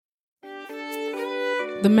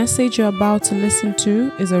The message you're about to listen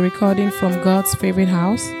to is a recording from God's favorite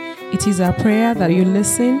house. It is our prayer that you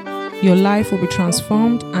listen, your life will be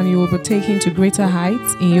transformed, and you will be taken to greater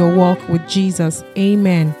heights in your walk with Jesus.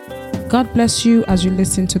 Amen. God bless you as you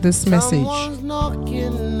listen to this message. Someone's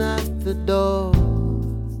knocking at the door.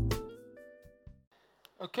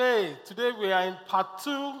 Okay, today we are in part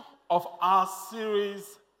 2 of our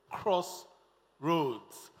series,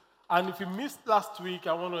 Crossroads. And if you missed last week,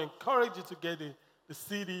 I want to encourage you to get the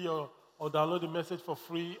CD or download the message for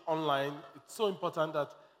free online. It's so important that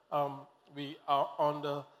we are on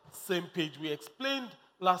the same page. We explained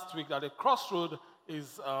last week that a crossroad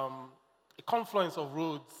is a confluence of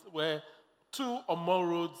roads where two or more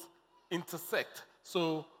roads intersect.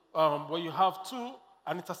 So when you have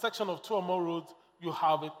an intersection of two or more roads, you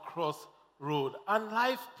have a crossroad. And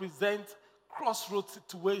life presents crossroad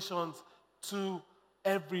situations to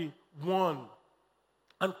everyone.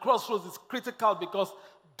 And crossroads is critical because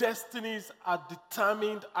destinies are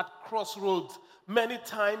determined at crossroads. Many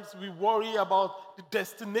times we worry about the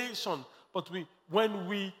destination, but when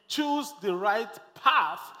we choose the right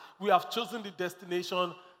path, we have chosen the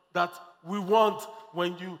destination that we want.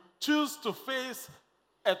 When you choose to face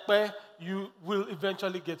Ekpe, you will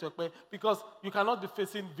eventually get to Ekpe, because you cannot be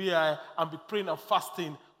facing VI and be praying and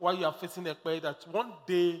fasting while you are facing Ekpe, that one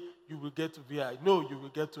day you will get to VI. No, you will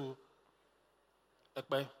get to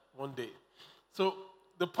Ekpe one day. So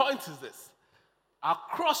the point is this: our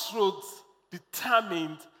crossroads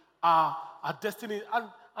determined our destiny.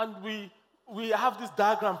 And we have this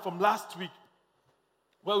diagram from last week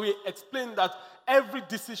where we explained that every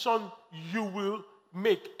decision you will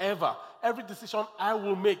make ever, every decision I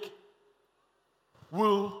will make,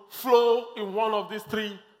 will flow in one of these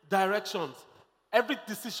three directions. Every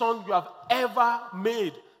decision you have ever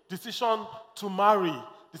made, decision to marry,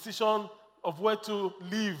 decision of where to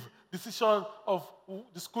live, decision of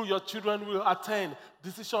the school your children will attend,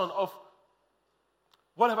 decision of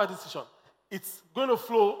whatever decision, it's going to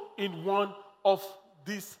flow in one of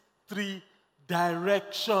these three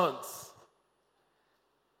directions.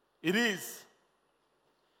 It is.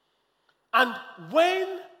 And when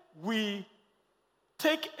we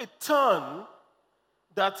take a turn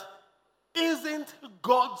that isn't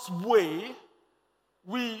God's way,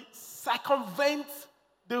 we circumvent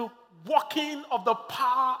the working of the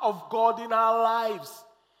power of God in our lives.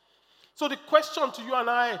 So the question to you and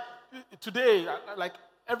I today, like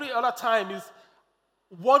every other time, is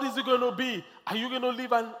what is it going to be? Are you going to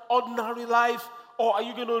live an ordinary life, or are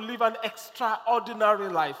you going to live an extraordinary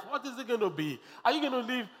life? What is it going to be? Are you going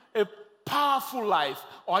to live a powerful life,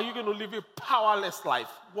 or are you going to live a powerless life?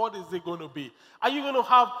 What is it going to be? Are you going to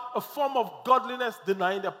have a form of godliness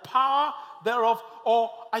denying the power thereof, or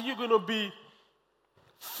are you going to be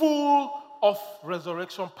full of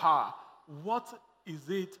resurrection power? What is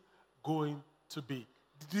it going to be?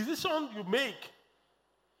 The decision you make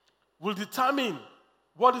will determine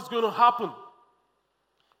what is going to happen.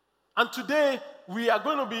 And today we are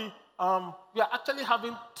going to be, we are actually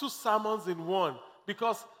having two sermons in one,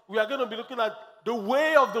 because we are going to be looking at the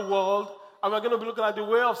way of the world, and we're going to be looking at the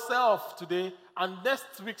way of self today. And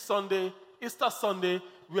next week Sunday, Easter Sunday,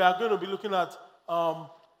 we are going to be looking at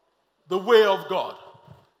the way of God.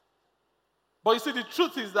 But you see, the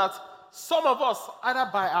truth is that some of us, either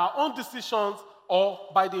by our own decisions or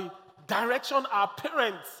by the direction our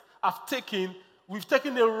parents have taken, we've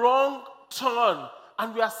taken a wrong turn,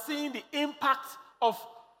 and we are seeing the impact of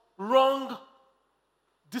wrong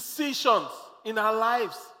decisions in our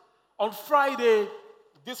lives. On Friday,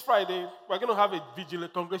 this Friday, we're going to have a vigil, a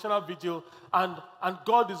congregational vigil, and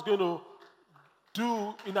God is going to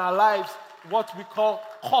do in our lives what we call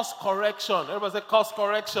course correction. Everybody say course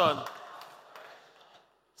correction.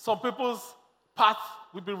 Some people's path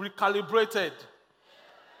will be recalibrated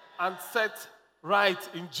and set right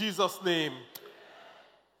in Jesus' name.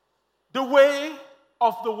 The way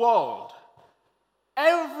of the world.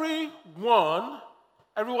 Every one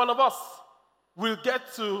of us will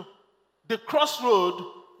get to the crossroad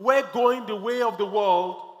where going the way of the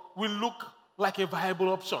world will look like a viable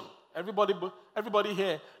option. Everybody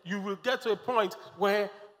here, you will get to a point where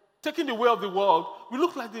taking the way of the world will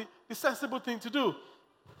look like the sensible thing to do.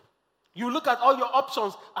 You look at all your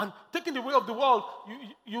options, and taking the way of the world,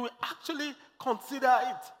 you actually consider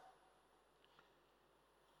it.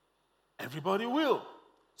 Everybody will.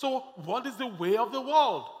 So what is the way of the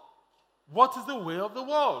world? What is the way of the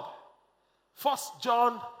world? 1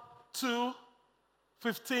 John 2,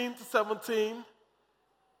 15 to 17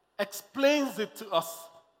 explains it to us.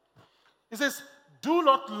 It says, "Do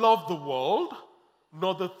not love the world,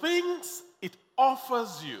 nor the things it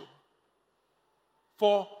offers you.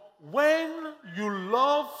 For when you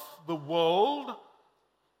love the world,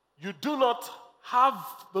 you do not have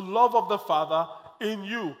the love of the Father in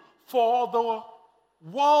you. For the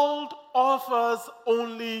world offers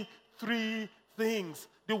only three things.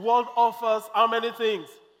 The world offers how many things?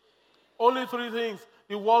 Only three things.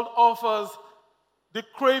 The world offers the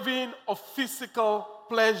craving of physical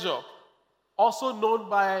pleasure, also known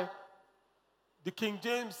by the King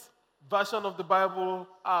James Version of the Bible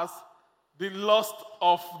as the lust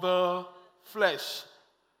of the flesh.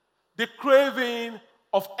 The craving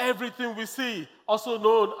of everything we see, also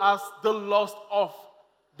known as the lust of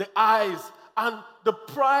the eyes. And the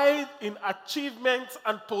pride in achievements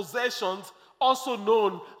and possessions, also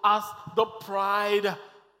known as the pride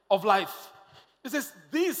of life. It says,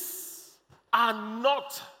 these are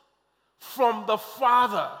not from the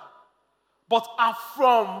Father, but are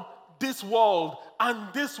from this world.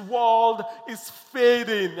 And this world is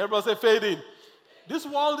fading. Everybody say fading. This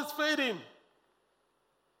world is fading.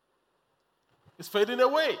 It's fading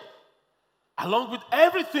away. Along with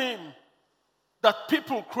everything that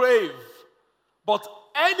people crave. But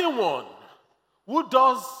anyone who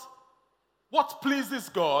does what pleases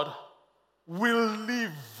God will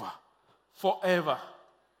live forever.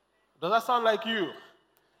 Does that sound like you?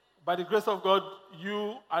 By the grace of God,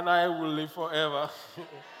 you and I will live forever.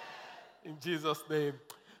 In Jesus' name.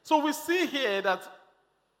 So we see here that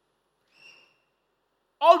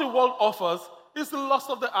all the world offers is the lust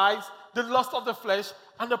of the eyes, the lust of the flesh,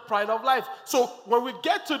 and the pride of life. So when we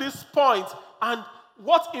get to this point, and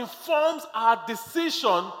what informs our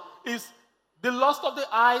decision is the lust of the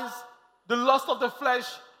eyes, the lust of the flesh,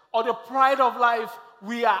 or the pride of life,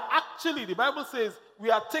 we are actually, the Bible says, we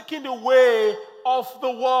are taking the way of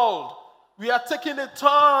the world. We are taking a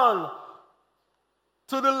turn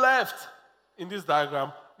to the left in this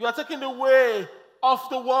diagram. We are taking the way of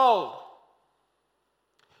the world.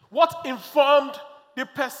 What informed the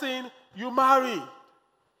person you marry?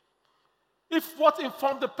 If what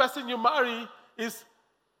informed the person you marry is,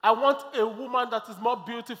 I want a woman that is more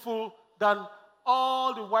beautiful than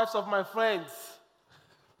all the wives of my friends,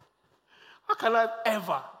 how can that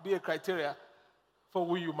ever be a criteria for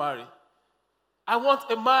who you marry? I want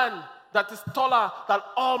a man that is taller than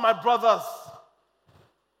all my brothers.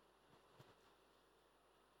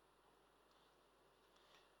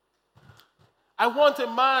 I want a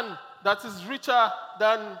man that is richer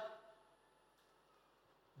than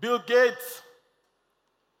Bill Gates.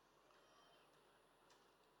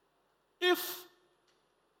 If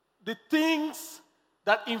the things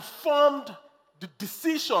that informed the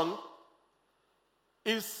decision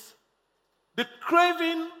is the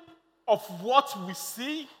craving of what we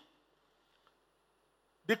see,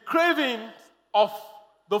 the craving of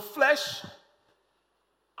the flesh,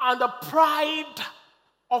 and the pride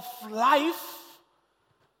of life,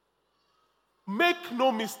 make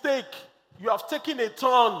no mistake, you have taken a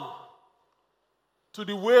turn to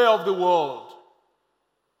the way of the world.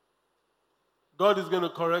 God is going to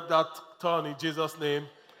correct that turn in Jesus' name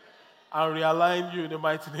and realign you in the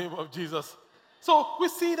mighty name of Jesus. So we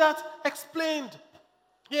see that explained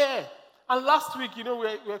here. And last week,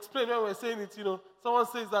 we explained when we were saying it, someone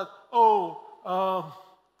says that,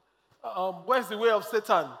 where's the way of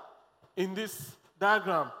Satan in this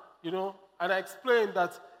diagram? And I explained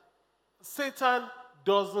that Satan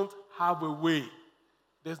doesn't have a way.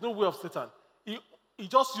 There's no way of Satan. He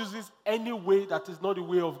just uses any way that is not the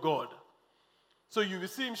way of God. So you will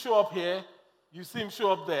see him show up here, you see him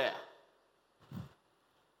show up there.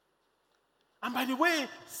 And by the way,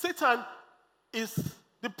 Satan is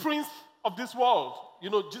the prince of this world.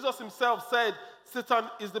 Jesus himself said Satan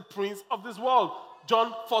is the prince of this world.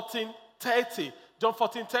 John 14:30. John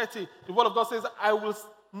 14:30. The word of God says, I will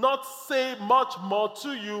not say much more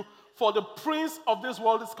to you, for the prince of this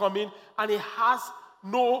world is coming, and he has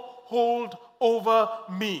no hold over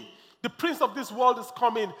me. The prince of this world is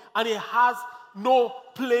coming, and he has no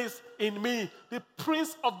place in me. The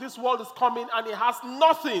prince of this world is coming, and he has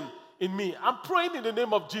nothing in me. I'm praying in the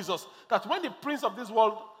name of Jesus that when the prince of this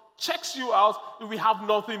world checks you out, you will have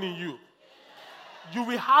nothing in you. You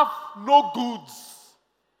will have no goods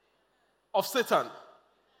of Satan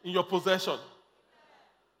in your possession.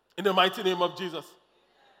 In the mighty name of Jesus.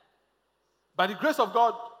 By the grace of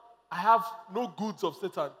God, I have no goods of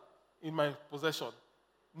Satan in my possession.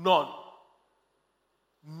 None.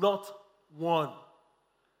 Not one.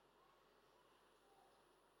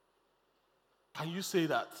 Can you say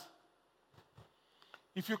that?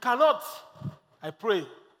 If you cannot, I pray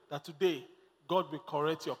that today God will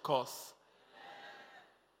correct your course.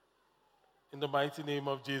 In the mighty name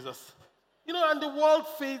of Jesus. And the world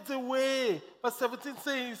fades away. Verse 17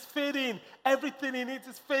 says it's fading. Everything in it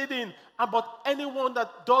is fading. But anyone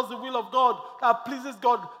that does the will of God, that pleases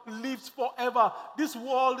God, lives forever. This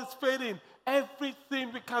world is fading.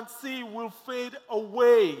 Everything we can see will fade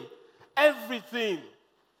away. Everything.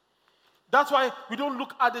 That's why we don't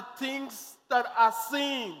look at the things that are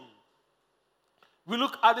seen. We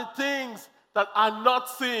look at the things that are not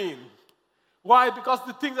seen. Why? Because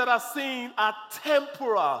the things that are seen are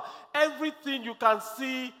temporal. Everything you can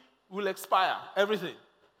see will expire. Everything.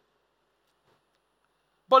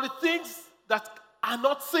 But the things that are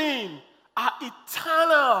not seen are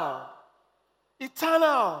eternal.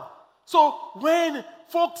 Eternal. So when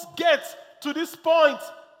folks get to this point,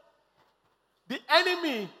 the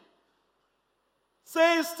enemy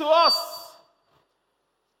says to us,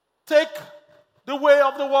 take the way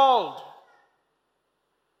of the world.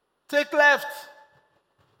 Take left.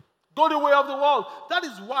 Go the way of the world. That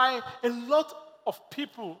is why a lot of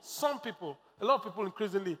people, a lot of people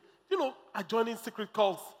increasingly, are joining secret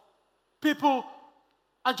cults. People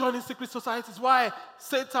are joining secret societies. Why?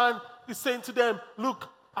 Satan is saying to them, look,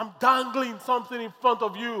 I'm dangling something in front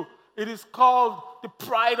of you. It is called the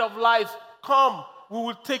pride of life. Come, we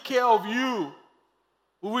will take care of you.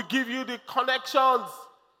 We will give you the connections.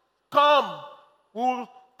 Come, we will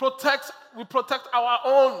protect our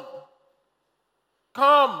own.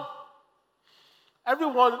 Come.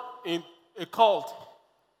 Everyone in a cult,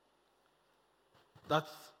 that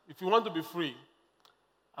if you want to be free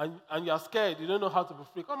and you are scared, you don't know how to be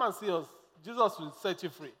free, come and see us. Jesus will set you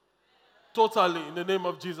free. Totally, in the name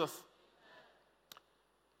of Jesus.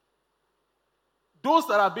 Those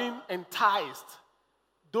that are being enticed,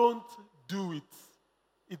 don't do it.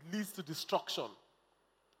 It leads to destruction.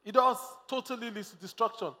 It does totally leads to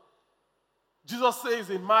destruction. Jesus says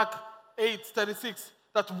in Mark 8:36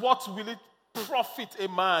 that what will it profit a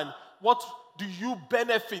man? What do you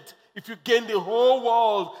benefit if you gain the whole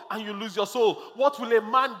world and you lose your soul? What will a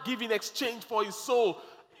man give in exchange for his soul?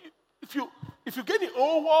 If you gain the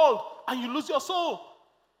whole world and you lose your soul,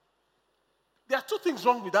 there are two things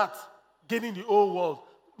wrong with that, gaining the whole world.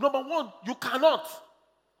 Number one, you cannot.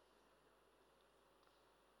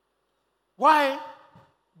 Why?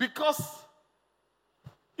 Because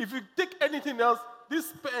if you take anything else,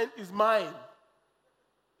 this pen is mine.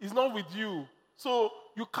 It's not with you. So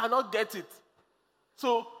you cannot get it.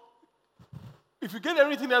 So if you get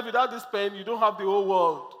everything else without this pen, you don't have the whole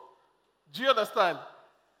world. Do you understand?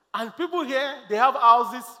 And people here, they have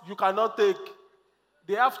houses you cannot take.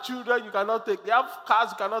 They have children you cannot take. They have cars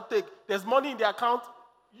you cannot take. There's money in their account,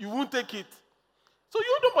 you won't take it. So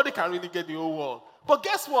nobody can really get the whole world. But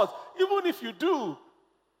guess what? Even if you do,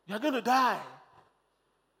 you're going to die.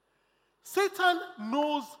 Satan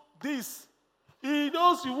knows this. He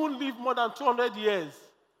knows you won't live more than 200 years.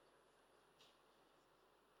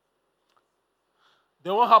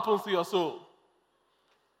 Then what happens to your soul?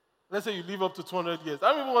 Let's say you live up to 200 years.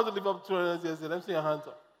 How many people want to live up to 200 years? Let me see your hands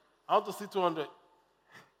up. I want to see 200.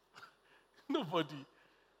 Nobody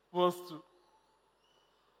wants to.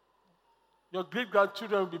 Your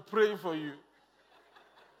great-grandchildren will be praying for you.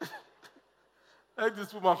 Let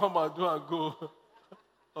this woman come and do and go.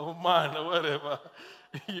 Oh, man, or whatever.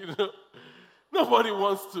 Nobody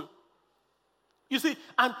wants to. You see,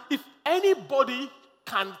 and if anybody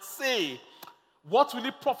can say, what will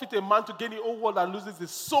it profit a man to gain the whole world and loses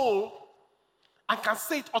his soul, and can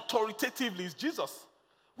say it authoritatively, is Jesus.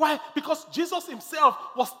 Why? Because Jesus himself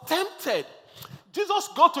was tempted. Jesus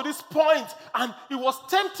got to this point and he was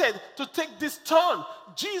tempted to take this turn.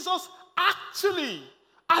 Jesus actually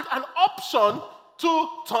had an option to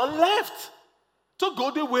turn left, to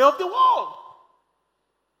go the way of the world.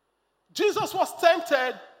 Jesus was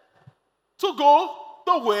tempted to go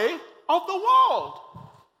the way of the world.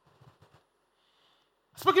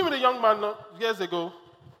 Speaking with a young man years ago,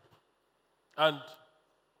 and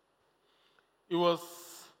he was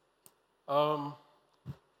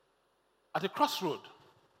at a crossroad.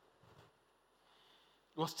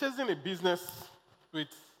 He was chasing a business with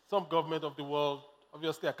some government of the world.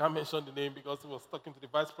 Obviously, I can't mention the name because he was talking to the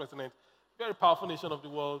vice president, very powerful nation of the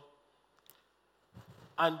world.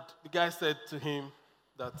 And the guy said to him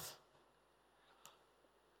that,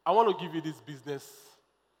 I want to give you this business,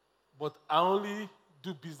 but I only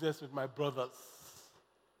do business with my brothers.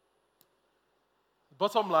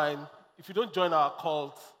 Bottom line, if you don't join our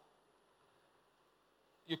cult,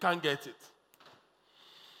 you can't get it.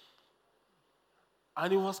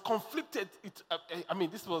 And he was conflicted.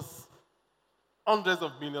 This was hundreds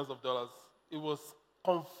of millions of dollars. He was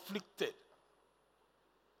conflicted.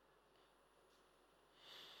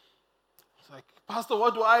 It's like, Pastor,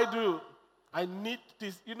 what do I do? I need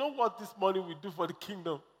this. You know what this money will do for the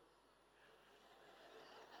kingdom?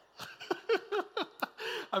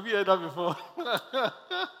 Have you heard that before?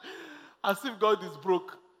 As if God is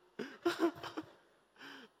broke.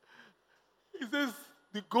 He says,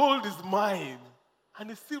 the gold is mine. And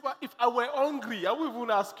the silver, if I were hungry, I would even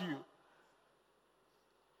ask you.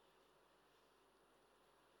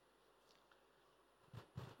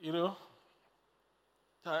 You know?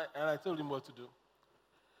 And I told him what to do.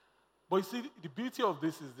 But you see, the beauty of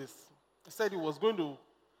this is this. He said he was going to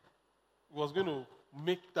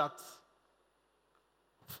make that,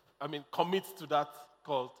 commit to that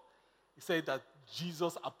cult. He said that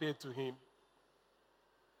Jesus appeared to him.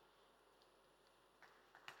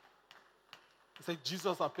 He said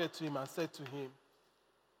Jesus appeared to him and said to him,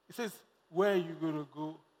 he says, where are you going to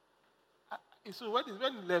go? So when he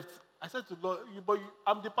left, I said to Lord,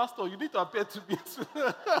 I'm the pastor, you need to appear to me.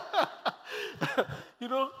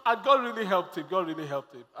 And God really helped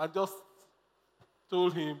him. I just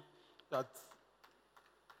told him that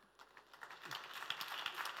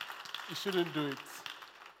he shouldn't do it.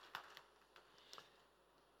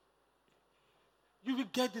 You will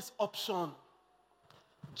get this option.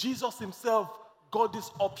 Jesus himself got this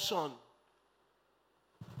option.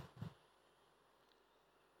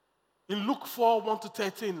 In Luke 4,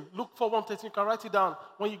 1-13, you can write it down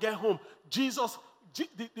when you get home.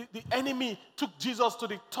 The enemy took Jesus to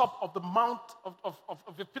the top of the mount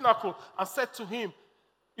of the pinnacle and said to him,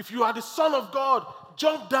 if you are the Son of God,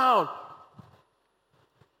 jump down.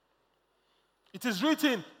 It is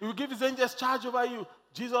written, he will give his angels charge over you.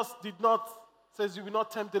 Jesus says you will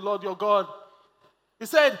not tempt the Lord your God. He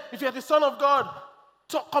said, if you are the Son of God,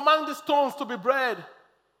 command the stones to be bread.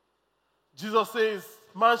 Jesus says,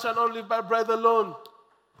 man shall not live by bread alone.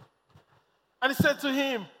 And he said to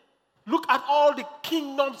him, look at all the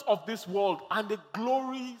kingdoms of this world and the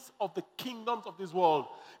glories of the kingdoms of this world.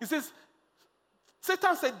 He says,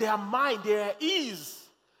 Satan said, they are mine, they are his.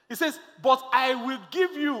 He says, but I will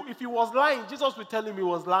give you, if he was lying, Jesus will tell him he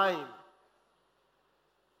was lying.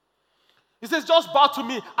 He says, just bow to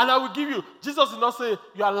me and I will give you. Jesus did not say,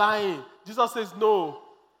 you are lying. Jesus says, no.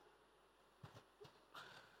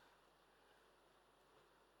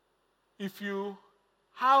 If you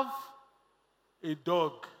have a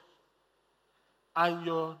dog and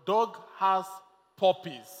your dog has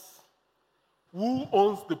puppies, who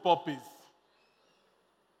owns the puppies?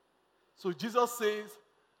 So Jesus says,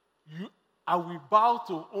 I will bow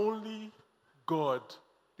to only God,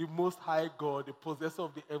 the Most High God, the possessor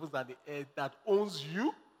of the heavens and the earth, that owns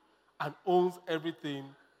you and owns everything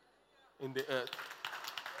in the earth.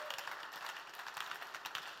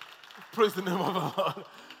 Praise the name of the Lord.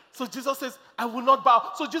 So Jesus says, I will not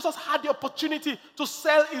bow. So Jesus had the opportunity to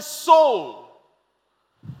sell his soul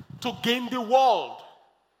to gain the world.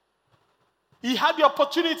 He had the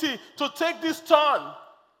opportunity to take this turn.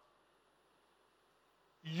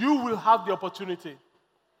 You will have the opportunity,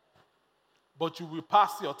 but you will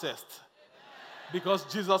pass your test because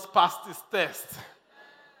Jesus passed his test.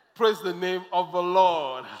 Praise the name of the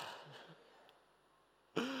Lord.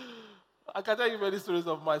 I can tell you many stories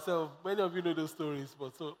of myself. Many of you know those stories,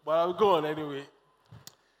 but I'll go on anyway.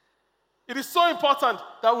 It is so important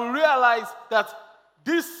that we realize that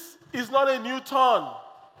this is not a new turn.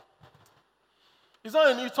 It's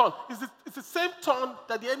not a new turn. It's the same turn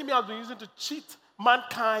that the enemy has been using to cheat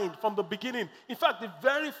mankind from the beginning. In fact, the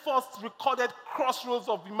very first recorded crossroads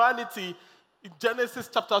of humanity in Genesis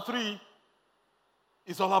chapter 3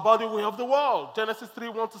 is all about the way of the world. Genesis 3,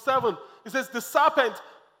 1-7. It says, the serpent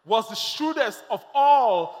was the shrewdest of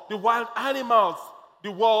all the wild animals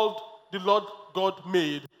the Lord God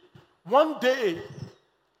made. One day,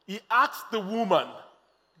 he asked the woman,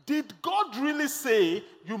 did God really say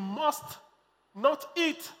you must not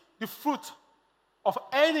eat the fruit of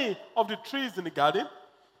any of the trees in the garden?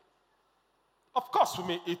 Of course we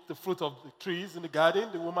may eat the fruit of the trees in the garden,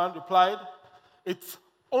 the woman replied. It's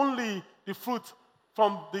only the fruit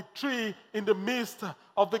from the tree in the midst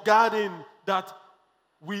of the garden that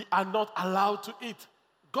we are not allowed to eat.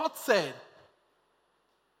 God said,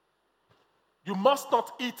 you must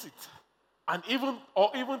not eat it and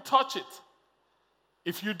even touch it.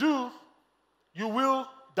 If you do, you will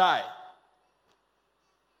die.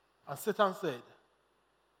 And Satan said,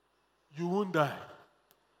 you won't die.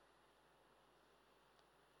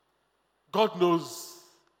 God knows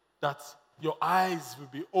that your eyes will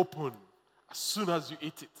be open as soon as you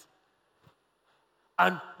eat it.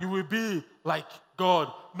 And you will be like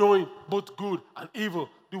God, knowing both good and evil.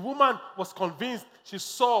 The woman was convinced. She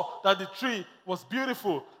saw that the tree was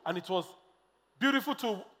beautiful, and it was beautiful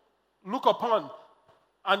to look upon,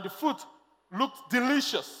 and the fruit looked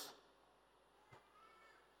delicious.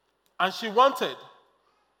 And she wanted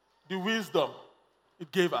the wisdom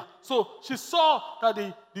it gave her. So she saw that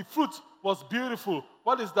the fruit was beautiful.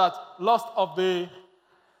 What is that? Lust of the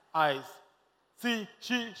eyes. See,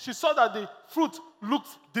 she saw that the fruit looked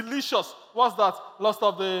delicious. What's that? Lust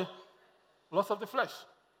of the flesh.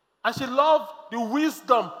 And she loved the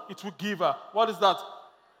wisdom it would give her. What is that?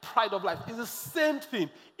 Pride of life. It's the same thing.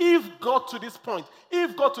 Eve got to this point,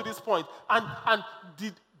 and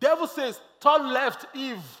the devil says, turn left,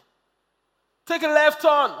 Eve. Take a left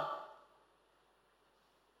turn.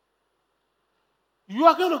 You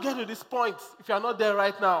are going to get to this point if you are not there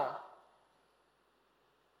right now.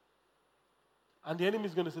 And the enemy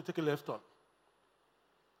is going to say, take a left turn.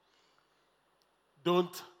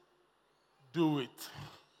 Don't do it.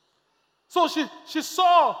 So she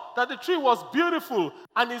saw that the tree was beautiful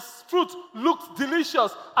and its fruit looked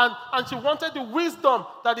delicious, and she wanted the wisdom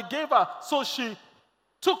that it gave her. So she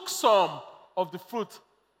took some of the fruit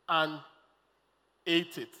and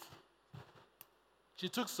ate it. She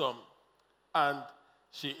took some and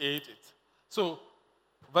she ate it. So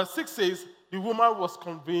verse 6 says, the woman was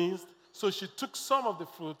convinced, so she took some of the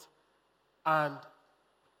fruit and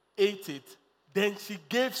ate it. Then she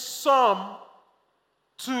gave some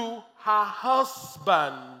to her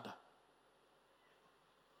husband.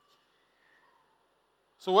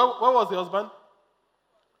 So where was the husband?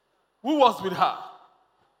 Who was with her?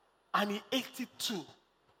 And he ate it too.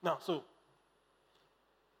 Now, so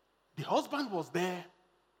the husband was there,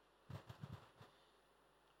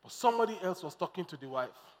 but somebody else was talking to the wife.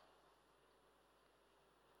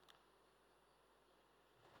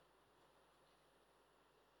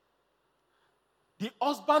 The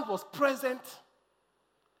husband was present,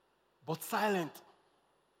 but silent.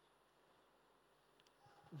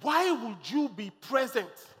 Why would you be present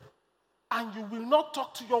and you will not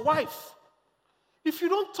talk to your wife? If you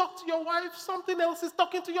don't talk to your wife, something else is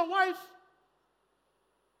talking to your wife.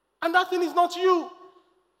 And that thing is not you.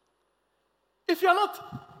 If you're not,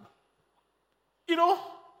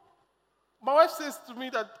 my wife says to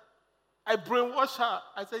me that I brainwash her.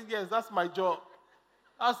 I say, yes, that's my job.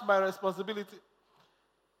 That's my responsibility.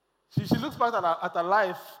 She looks back at her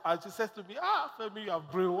life and she says to me, Femi, you have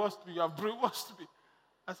brainwashed me.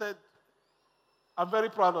 I said, I'm very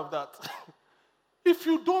proud of that. If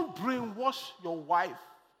you don't brainwash your wife,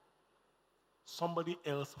 somebody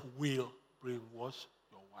else will brainwash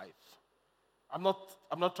your wife. I'm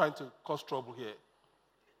not trying to cause trouble here.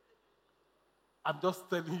 I'm just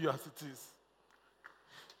telling you as it is.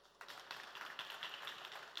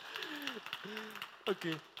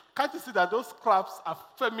 Okay. Can't you see that those claps are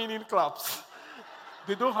feminine claps?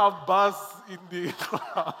 They don't have bars in the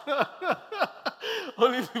clap.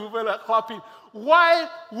 Only the women are clapping. Why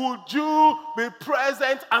would you be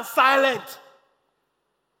present and silent?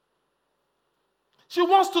 She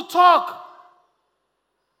wants to talk,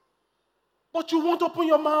 but you won't open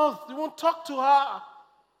your mouth. You won't talk to her.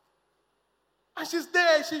 And she's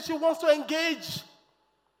there. She wants to engage.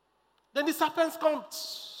 Then the serpents come.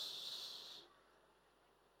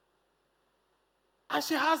 And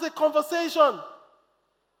she has a conversation.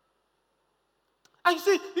 And you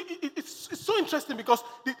see, it's so interesting because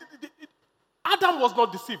Adam was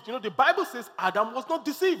not deceived. The Bible says Adam was not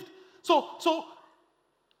deceived. So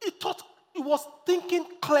he was thinking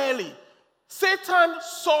clearly. Satan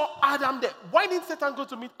saw Adam there. Why didn't Satan go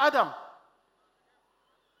to meet Adam?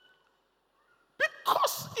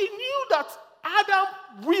 Because he knew that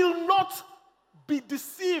Adam will not be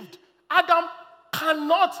deceived. Adam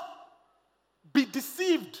cannot be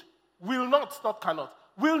deceived. Will not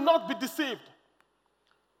be deceived.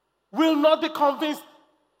 Will not be convinced.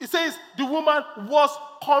 It says the woman was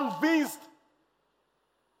convinced.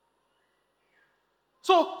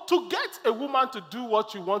 So to get a woman to do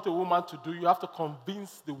what you want a woman to do, you have to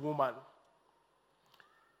convince the woman.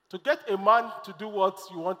 To get a man to do what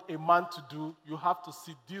you want a man to do, you have to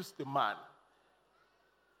seduce the man.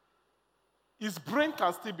 His brain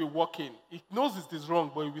can still be working. He knows it is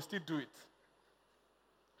wrong, but he will still do it.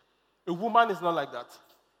 A woman is not like that.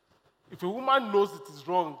 If a woman knows it is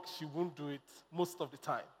wrong, she won't do it most of the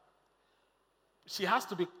time. She has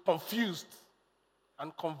to be confused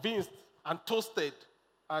and convinced and toasted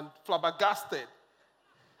and flabbergasted.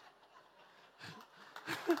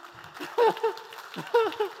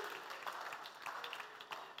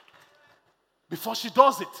 Before she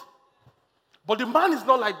does it. But the man is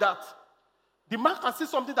not like that. The man can see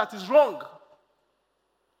something that is wrong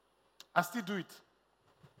and still do it.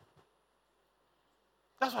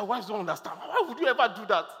 That's why wives don't understand. Why would you ever do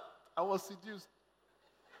that? I was seduced.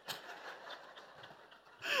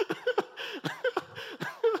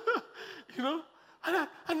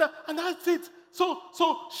 And that's it. So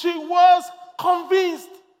she was convinced.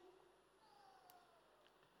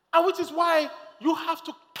 And which is why you have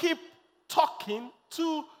to keep talking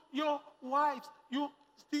to your wives.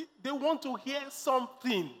 They want to hear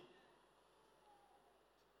something.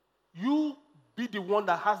 You be the one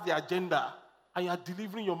that has the agenda and you are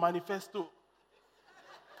delivering your manifesto.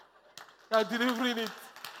 You are delivering it.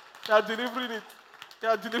 You are delivering it. You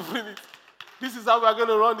are delivering it. This is how we are going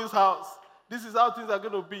to run this house. This is how things are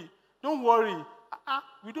going to be. Don't worry.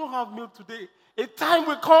 We don't have milk today. A time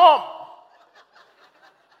will come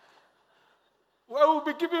where we'll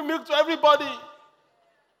be giving milk to everybody.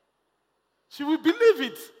 She will believe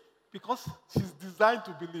it because she's designed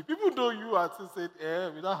to believe. Even though you are still saying,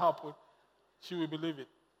 will that happen? She will believe it.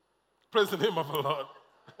 Praise the name of the Lord.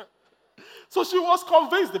 So she was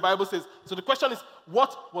convinced, the Bible says. So the question is,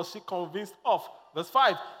 what was she convinced of? Verse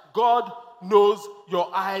 5, God knows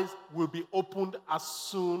your eyes will be opened as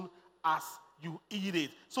soon as you eat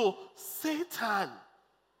it. So Satan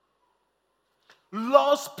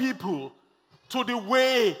lures people to the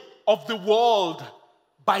way of the world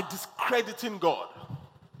by discrediting God.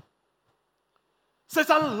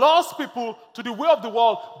 Satan lures people to the way of the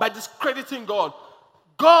world by discrediting God.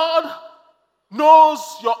 God knows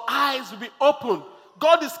your eyes will be open.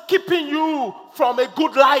 God is keeping you from a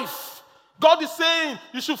good life. God is saying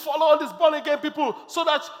you should follow all these born-again people so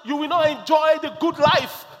that you will not enjoy the good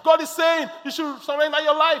life. God is saying you should surrender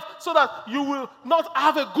your life so that you will not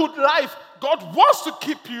have a good life. God wants to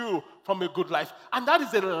keep you from a good life. And that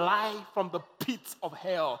is a lie from the pits of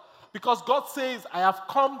hell. Because God says, I have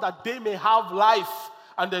come that they may have life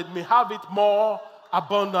and they may have it more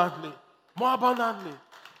abundantly. More abundantly.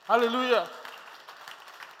 Hallelujah.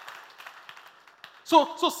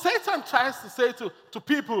 So Satan tries to say to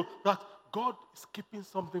people that God is keeping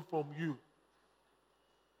something from you.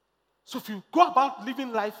 So if you go about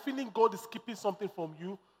living life feeling God is keeping something from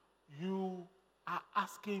you, you are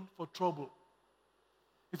asking for trouble.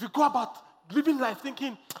 If you go about living life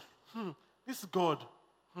thinking, this is God.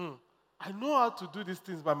 I know how to do these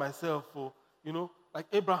things by myself. Like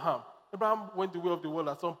Abraham. Abraham went the way of the world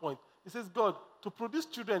at some point. He says, God, to produce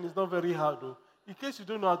children is not very hard, though. In case you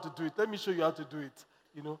don't know how to do it, let me show you how to do it.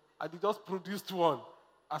 And he just produced one,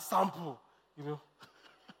 a sample,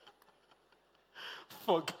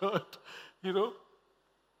 for God,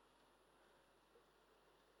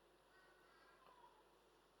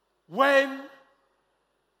 When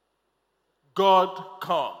God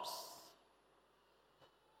comes,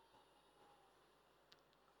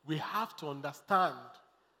 we have to understand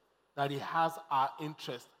that He has our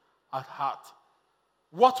interest at heart.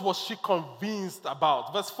 What was she convinced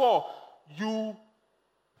about? Verse 4, you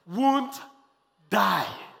won't die.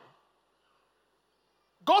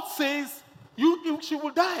 God says, she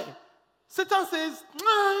will die. Satan says,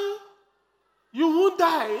 nah, you won't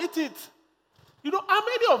die, eat it. How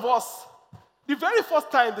many of us, the very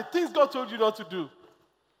first time, the things God told you not to do,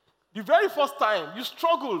 the very first time, you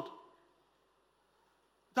struggled.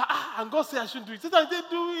 And God said I shouldn't do it. Satan said,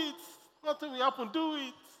 do it. Nothing will happen, do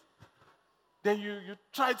it. Then you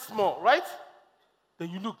tried small, right? Then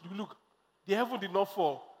you look. The heaven did not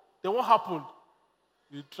fall. Then what happened?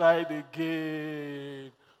 You tried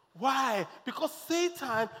again. Why? Because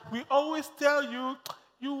Satan will always tell you,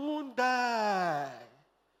 you won't die.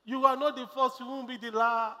 You are not the first, you won't be the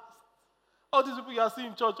last. All these people you are seeing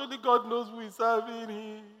in church, only God knows who is serving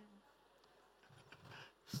Him.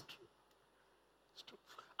 It's true. It's true.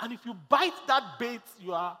 And if you bite that bait,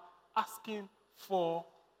 you are asking for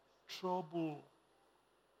trouble.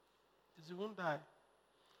 Because you won't die.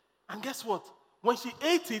 And guess what? When she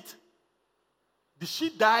ate it, did she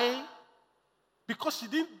die? Because she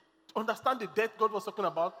didn't understand the death God was talking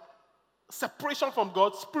about. Separation from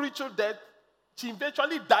God, spiritual death. She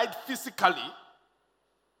eventually died physically.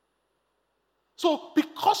 So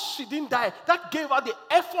because she didn't die, that gave her the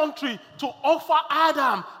effrontery to offer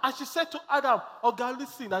Adam. And she said to Adam, oh God,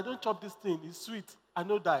 listen, I don't chop this thing. It's sweet. I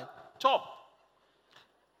know die. Chop.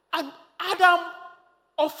 And Adam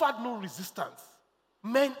offered no resistance.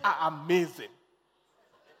 Men are amazing.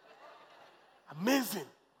 Amazing.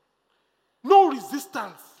 No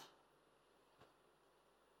resistance.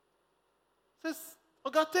 Says,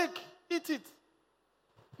 okay, take, eat it.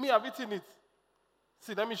 Me, I've eaten it.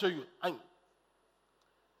 See, let me show you. And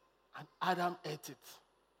Adam ate it.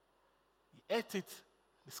 He ate it.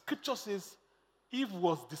 The scripture says, Eve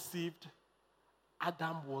was deceived.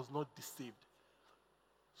 Adam was not deceived.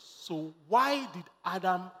 So why did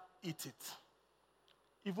Adam eat it?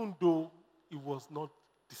 Even though he was not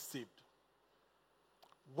deceived.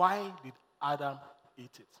 Why did Adam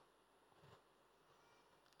eat it?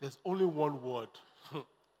 There's only one word.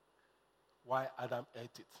 why Adam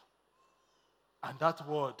ate it. And that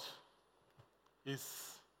word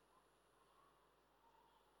is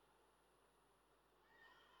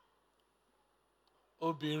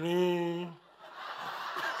obìnrin.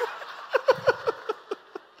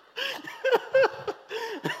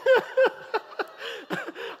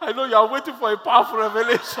 I know you are waiting for a powerful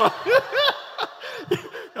revelation.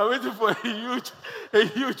 You are waiting for a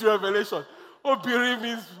huge revelation. Obìnrin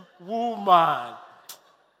means woman.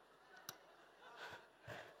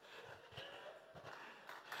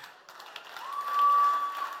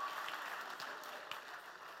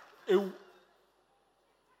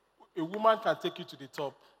 A woman can take you to the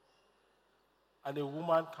top, and a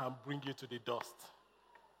woman can bring you to the dust.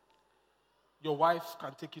 Your wife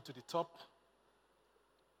can take you to the top.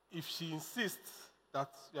 If she insists that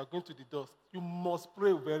you are going to the dust, you must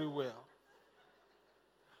pray very well.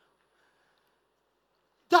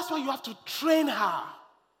 That's why you have to train her.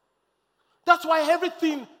 That's why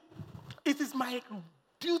everything, it is my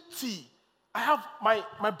duty. I have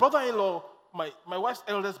my brother-in-law, my wife's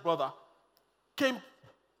eldest brother, came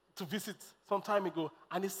to visit some time ago,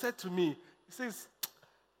 and he said to me, he says,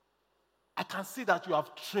 I can see that you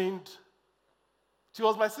have trained. She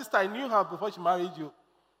was my sister. I knew her before she married you.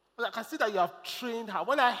 But I can see that you have trained her.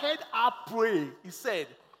 When I heard her pray, he said,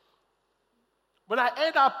 when I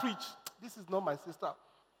heard her preach, this is not my sister.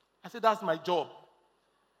 I said, that's my job.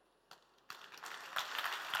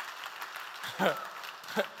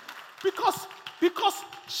 Because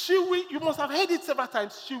she will, you must have heard it several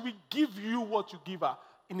times, she will give you what you give her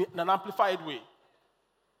in an amplified way.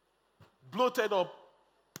 Bloated up.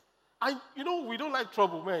 And we don't like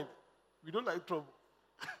trouble, man. We don't like trouble.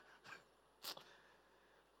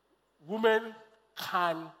 Women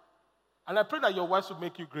can, and I pray that your wives will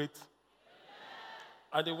make you great.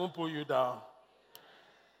 And they won't pull you down.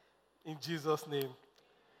 In Jesus' name.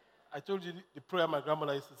 I told you the prayer my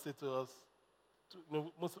grandmother used to say to us.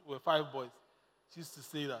 Most were 5 boys. She used to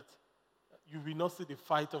say that you will not see the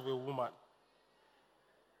fight of a woman.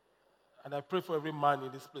 And I pray for every man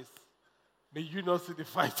in this place. May you not see the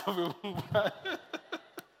fight of a woman.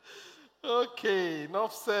 Okay,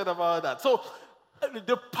 enough said about that. So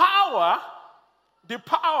the power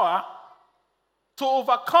to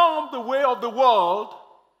overcome the way of the world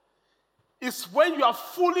is when you are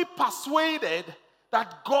fully persuaded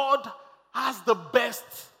that God has the best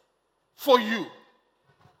for you.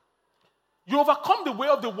 You overcome the way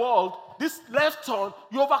of the world, this left turn,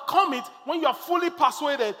 you overcome it when you are fully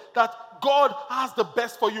persuaded that God has the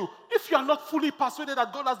best for you. If you are not fully persuaded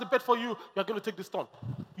that God has the best for you, you are going to take this turn.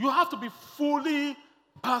 You have to be fully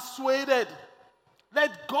persuaded.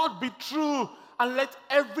 Let God be true and let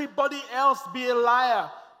everybody else be a liar.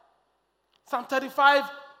 Psalm 37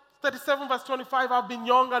 verse 25, I've been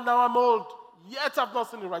young and now I'm old, yet I've not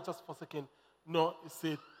seen the righteous forsaken, nor his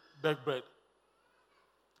seed beg bread.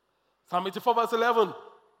 Psalm 84 verse 11,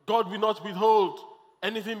 God will not withhold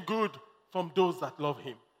anything good from those that love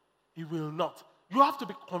him. He will not. You have to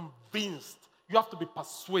be convinced, you have to be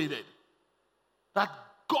persuaded that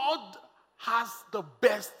God has the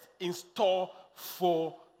best in store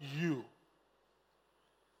for you.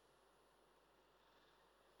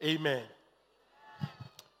 Amen.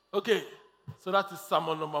 Okay, so that is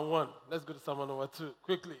sermon number 1. Let's go to sermon number 2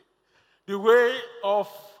 quickly. The way of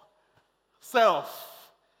self.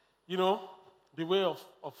 The way of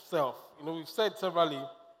self. We've said severally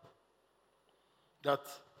that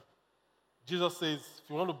Jesus says, if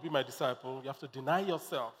you want to be my disciple, you have to deny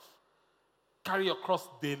yourself, carry your cross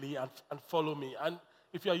daily, and follow me. And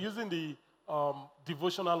if you are using the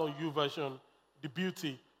devotional on you version, the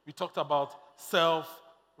beauty, we talked about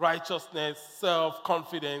self-righteousness,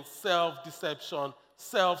 self-confidence, self-deception,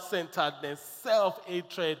 self-centeredness,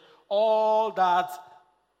 self-hatred. All that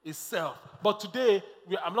is self. But today,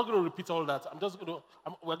 I'm not going to repeat all that.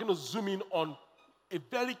 We're going to zoom in on a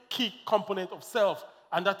very key component of self,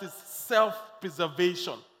 and that is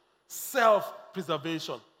self-preservation.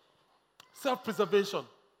 Self-preservation. Self-preservation.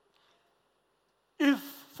 If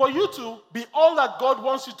for you to be all that God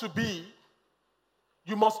wants you to be,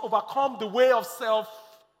 you must overcome the way of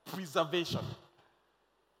self-preservation.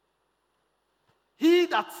 He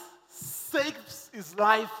that saves his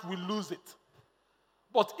life will lose it.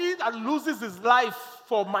 But he that loses his life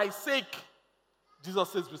for my sake, Jesus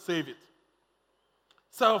says, will save it.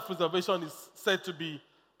 Self-preservation is said to be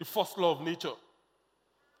the first law of nature.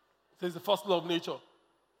 It says the first law of nature.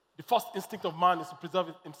 The first instinct of man is to preserve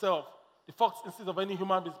himself. The first instinct of any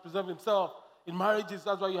human being is to preserve himself. In marriages,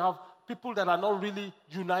 that's why you have people that are not really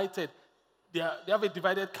united. They have a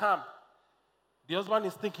divided camp. The husband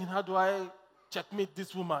is thinking, how do I checkmate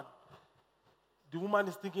this woman? the woman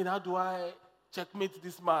is thinking, how do I checkmate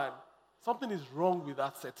this man? Something is wrong with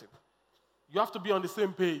that setting. You have to be on the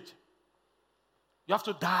same page. You have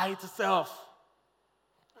to die to self.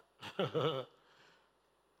 A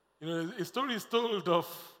story is told of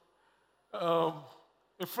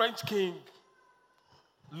a French king,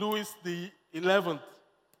 Louis XI.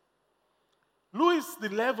 Louis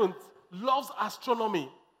XI loves astronomy.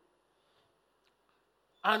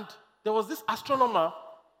 And there was this astronomer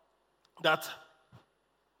that,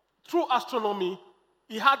 through astronomy,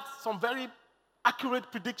 he had some very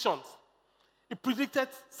accurate predictions. He predicted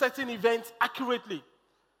certain events accurately.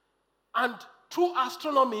 And through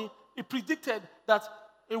astronomy, he predicted that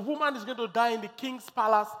a woman is going to die in the king's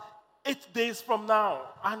palace 8 days from now.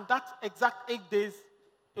 And that exact 8 days,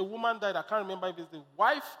 a woman died. I can't remember if it's the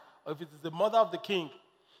wife or if it is the mother of the king.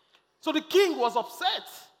 So the king was upset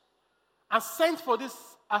and sent for this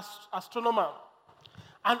astronomer.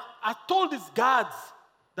 And I told his guards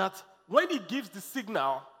that when he gives the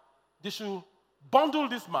signal, they should bundle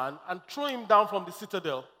this man and throw him down from the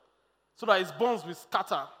citadel so that his bones will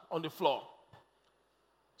scatter on the floor.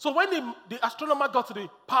 So when the astronomer got to the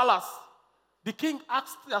palace, the king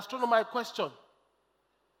asked the astronomer a question.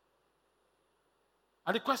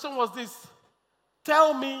 And the question was this: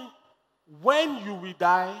 tell me when you will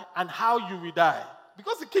die and how you will die.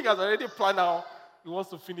 Because the king has already planned out, he wants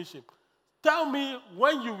to finish him. Tell me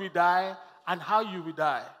when you will die and how you will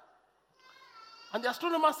die. And the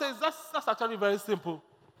astronomer says, that's actually very simple.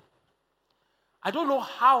 I don't know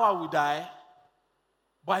how I will die,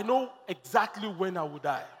 but I know exactly when I will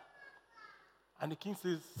die. And the king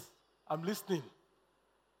says, I'm listening.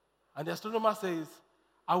 And the astronomer says,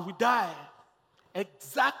 I will die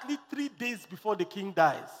exactly 3 days before the king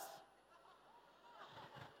dies.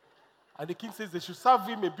 And the king says they should serve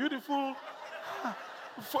him a beautiful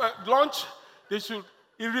lunch.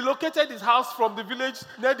 He relocated his house from the village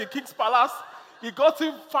near the king's palace. He got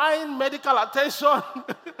him fine medical attention.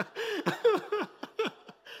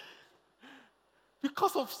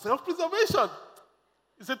 Because of self-preservation.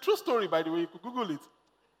 It's a true story, by the way. You could Google it.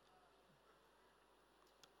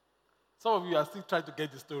 Some of you are still trying to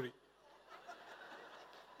get the story.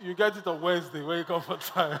 You get it on Wednesday when you come for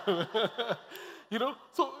time.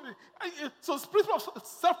 So principle of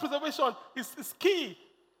self-preservation is key.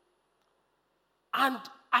 And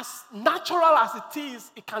as natural as it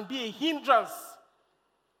is, it can be a hindrance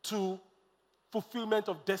to fulfillment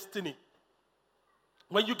of destiny.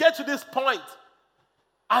 When you get to this point,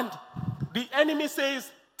 and the enemy says,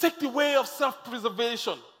 take the way of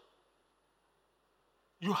self-preservation,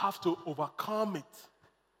 you have to overcome it.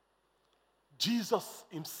 Jesus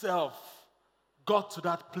himself got to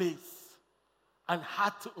that place and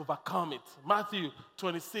had to overcome it. Matthew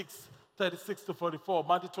 26, 36 to 44.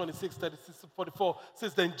 Matthew 26, 36 to 44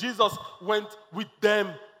 says, then Jesus went with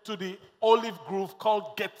them to the olive grove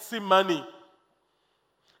called Gethsemane.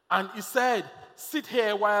 And he said, sit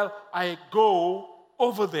here while I go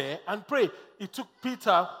over there and pray. He took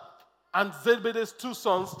Peter and Zebedee's 2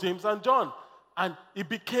 sons, James and John, and he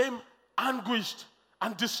became anguished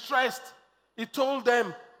and distressed. He told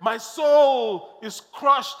them, my soul is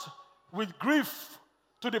crushed with grief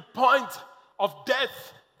to the point of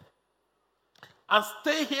death. And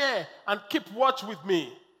stay here and keep watch with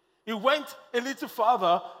me. He went a little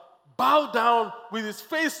further, bowed down with his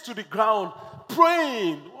face to the ground,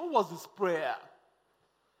 praying. What was his prayer?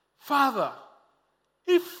 Father,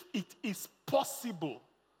 if it is possible,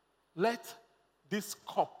 let this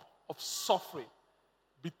cup of suffering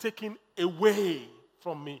be taken away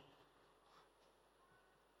from me.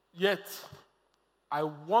 Yet, I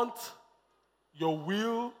want your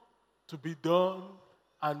will to be done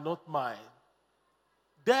and not mine.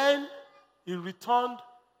 Then he returned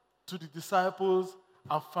to the disciples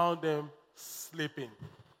and found them sleeping.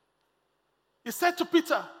 He said to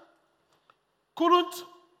Peter, couldn't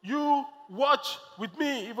you watch with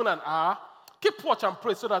me even an hour? Keep watch and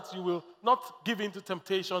pray so that you will not give in to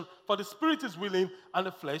temptation, for the spirit is willing and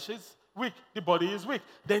the flesh is weak. The body is weak.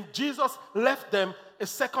 Then Jesus left them a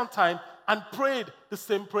second time and prayed the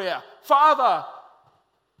same prayer. Father,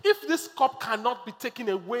 if this cup cannot be taken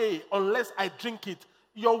away unless I drink it,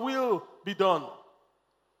 your will be done.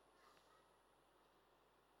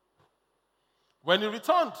 When he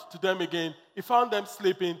returned to them again, he found them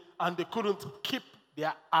sleeping and they couldn't keep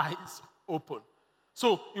their eyes open.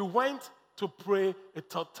 So he went to pray a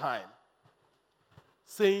third time,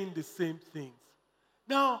 saying the same things.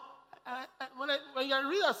 Now, when I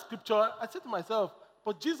read that scripture, I said to myself,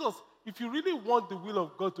 but Jesus, if you really want the will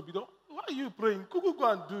of God to be done, why are you praying? Go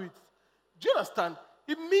and do it. Do you understand?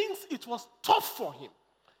 It means it was tough for him.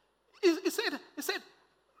 He said,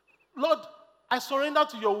 Lord, I surrender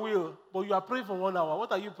to your will, but you are praying for 1 hour.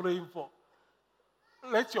 What are you praying for?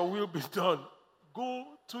 Let your will be done. Go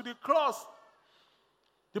to the cross.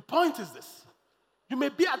 The point is this. You may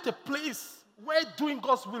be at a place where doing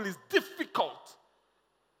God's will is difficult.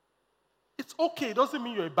 It's okay. It doesn't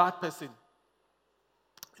mean you're a bad person.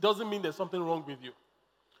 It doesn't mean there's something wrong with you.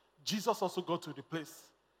 Jesus also got to the place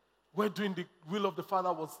where doing the will of the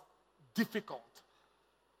Father was difficult.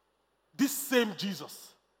 This same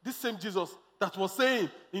Jesus that was saying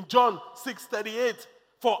in John 6:38,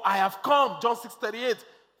 for I have come, John 6:38,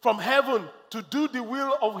 from heaven to do the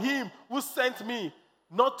will of him who sent me,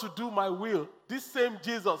 not to do my will. This same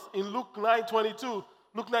Jesus in Luke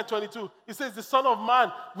 9:22, he says the Son of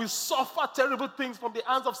Man will suffer terrible things from the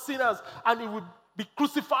hands of sinners, and he will be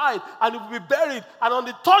crucified, and he will be buried, and on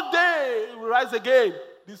the third day he will rise again.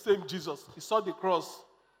 This same Jesus, he saw the cross.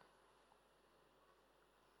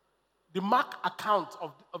 The Mark account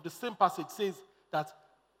of the same passage says that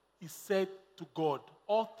he said to God,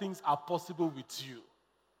 all things are possible with you.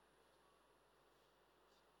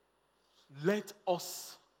 Let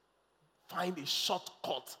us find a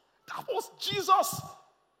shortcut. That was Jesus.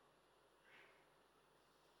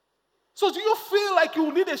 So do you feel like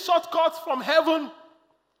you need a shortcut from heaven?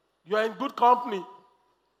 You're in good company.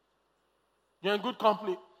 You're in good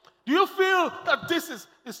company. Do you feel that this is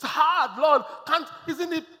hard, Lord?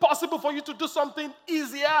 Isn't it possible for you to do something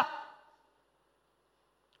easier?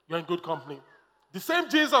 You're in good company. The same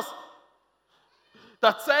Jesus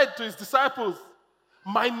that said to his disciples,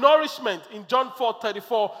 my nourishment, in John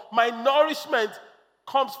 4:34, my nourishment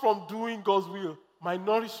comes from doing God's will. My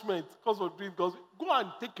nourishment comes from doing God's will. Go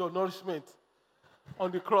and take your nourishment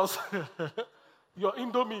on the cross. Your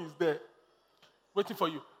Indomie is there, waiting for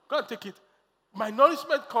you. Go and take it. My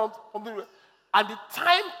nourishment comes from the will. And the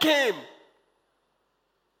time came,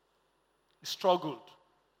 he struggled.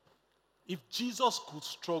 If Jesus could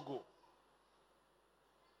struggle,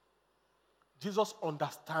 Jesus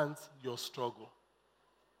understands your struggle.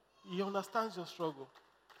 He understands your struggle.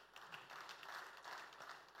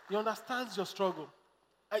 He understands your struggle.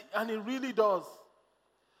 And he really does.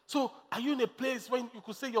 So, are you in a place when you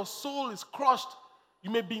could say your soul is crushed? You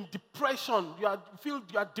may be in depression. You feel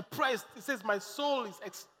you are depressed. It says, my soul is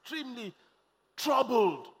extremely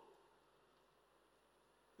troubled.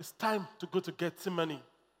 It's time to go to Gethsemane.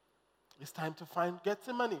 It's time to find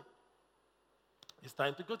Gethsemane. It's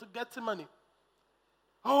time to go to Gethsemane.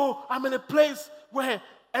 Oh, I'm in a place where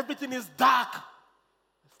everything is dark.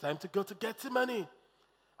 It's time to go to Gethsemane.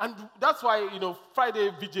 And that's why, Friday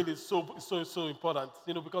vigil is so important.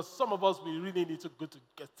 Because some of us, we really need to go to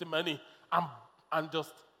Gethsemane and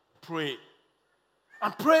just pray.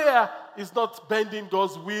 And prayer is not bending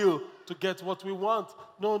God's will to get what we want.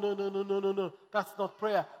 No. That's not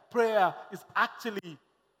prayer. Prayer is actually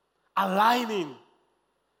aligning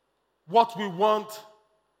what we want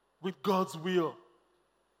with God's will.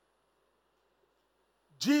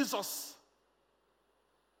 Jesus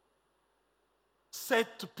said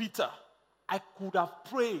to Peter, I could have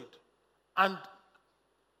prayed and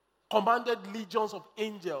commanded legions of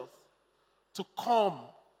angels to come.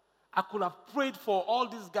 I could have prayed for all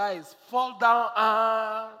these guys, fall down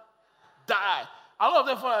and die. All of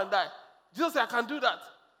them fall and die. Jesus said, I can do that.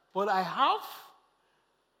 But I have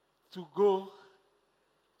to go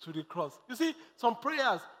to the cross. You see, some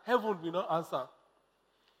prayers heaven will not answer.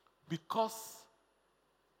 Because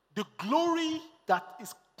the glory that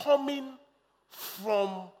is coming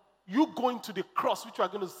from you going to the cross, which we are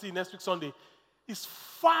going to see next week Sunday, is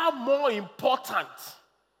far more important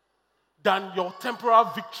than your temporal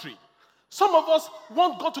victory. Some of us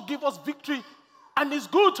want God to give us victory, and it's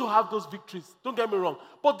good to have those victories. Don't get me wrong.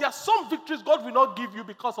 But there are some victories God will not give you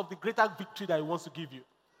because of the greater victory that He wants to give you.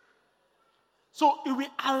 So it will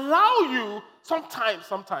allow you sometimes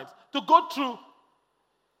to go through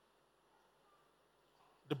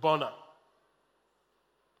the burner.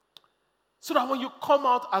 So that when you come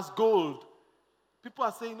out as gold, people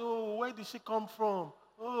are saying, oh, where did she come from?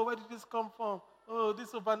 Oh, where did this come from? Oh,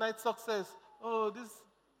 this overnight success. Oh, this,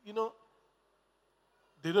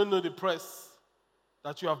 They don't know the press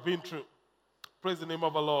that you have been through. Praise the name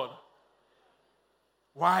of the Lord.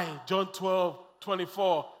 Why? John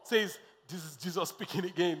 12:24 says, this is Jesus speaking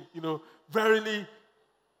again, verily,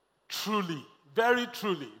 truly, very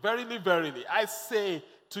truly, verily, verily, I say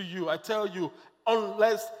to you, I tell you,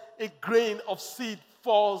 unless a grain of seed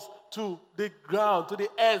falls to the ground, to the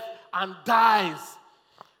earth, and dies,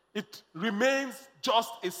 it remains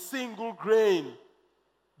just a single grain.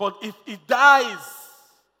 But if it dies,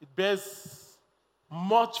 it bears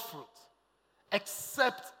much fruit,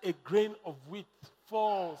 except a grain of wheat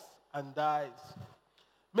falls and dies.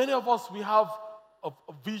 Many of us, we have a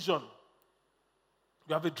vision.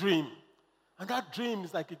 We have a dream. And that dream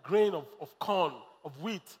is like a grain of corn, of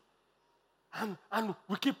wheat. And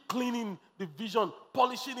we keep cleaning the vision,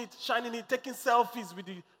 polishing it, shining it, taking selfies with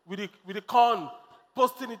the corn,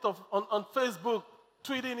 posting it on Facebook,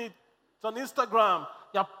 tweeting it, it's on Instagram.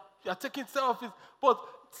 You're taking selfies. But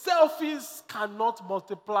selfies cannot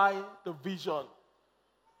multiply the vision.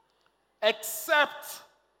 Except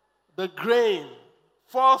the grain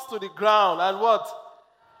falls to the ground and what?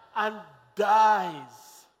 And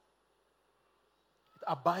dies. It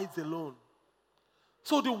abides alone.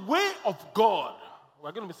 So the way of God,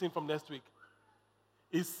 we're going to be seeing from next week,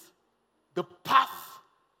 is the path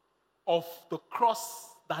of the cross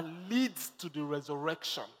that leads to the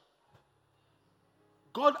resurrection.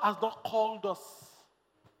 God has not called us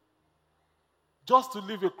just to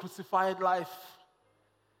live a crucified life.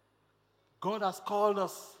 God has called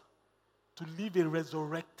us to live a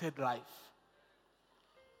resurrected life.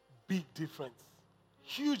 Big difference.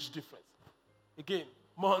 Huge difference. Again,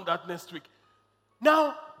 more on that next week.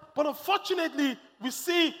 Now, but unfortunately, we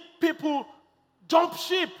see people jump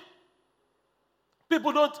ship.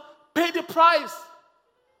 People don't pay the price.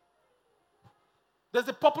 There's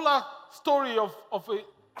a popular story of a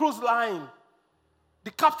cruise line.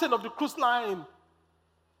 The captain of the cruise line,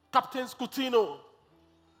 Captain Scutino.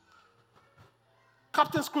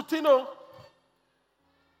 Captain Scutino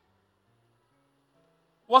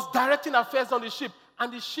was directing affairs on the ship,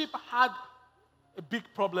 and the ship had a big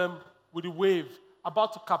problem with the wave,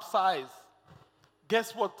 about to capsize.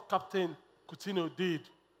 Guess what Captain Scutino did?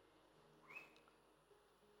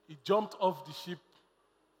 He jumped off the ship,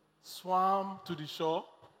 swam to the shore,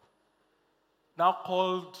 now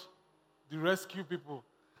called the rescue people.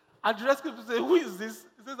 And the rescue people say, "Who is this?"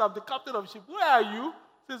 He says, "I'm the captain of the ship." "Where are you?"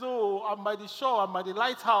 He says, "Oh, I'm by the shore. I'm by the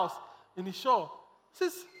lighthouse in the shore." He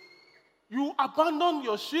says, "You abandoned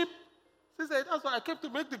your ship?" He says, "That's why I came to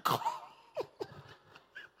make the call."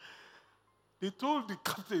 They told the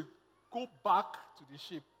captain, "Go back to the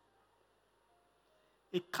ship."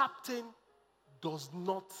 A captain does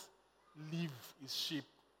not leave his ship.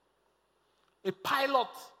 A pilot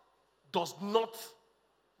does not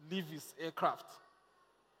leave his aircraft.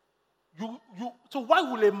 So why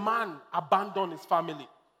will a man abandon his family?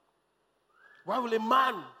 Why will a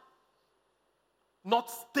man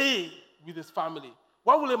not stay with his family?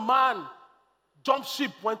 Why will a man jump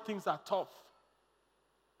ship when things are tough?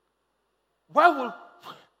 Why will...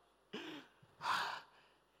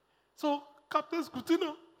 So Captain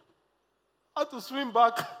Scutino had to swim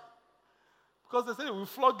back because they said we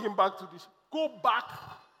flog him back to the ship. Go back.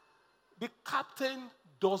 The captain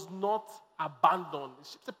does not abandon the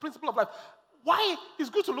ship. It's a principle of life. Why? It's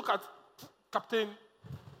good to look at Captain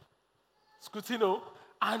Scutino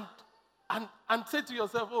and say to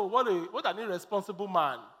yourself, "Oh, what an irresponsible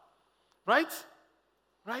man." Right?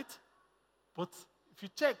 Right? But if you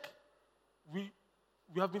check, we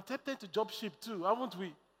have been tempted to jump ship too, haven't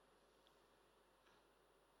we?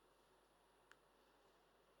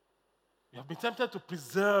 We have been tempted to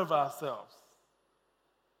preserve ourselves.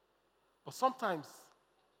 But sometimes,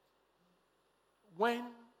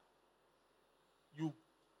 when you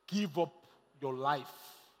give up your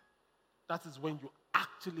life, that is when you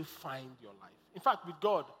actually find your life. In fact, with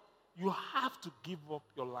God, you have to give up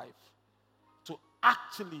your life to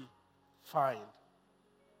actually find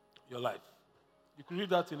your life. You can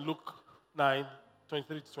read that in Luke 9,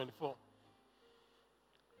 23 to 24.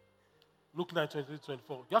 Luke 9, 23 to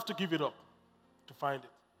 24. You have to give it up to find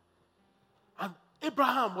it. And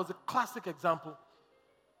Abraham was a classic example.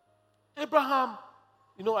 Abraham,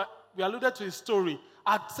 we alluded to his story,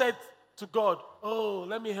 had said to God, "Oh,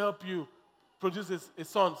 let me help you produce a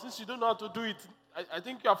son. Since you don't know how to do it, I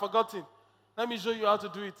think you have forgotten. Let me show you how to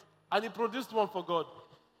do it." And he produced one for God.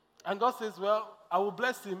 And God says, "Well, I will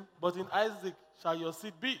bless him, but in Isaac shall your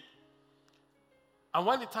seed be." And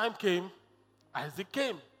when the time came, Isaac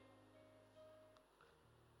came.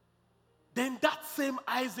 Then that same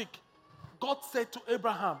Isaac, God said to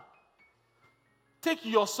Abraham, "Take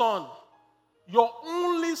your son, your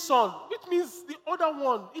only son," which means the other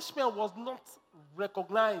one, Ishmael, was not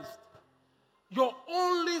recognized. "Your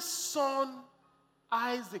only son,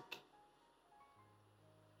 Isaac,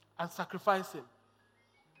 and sacrifice him."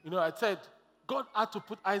 I said, God had to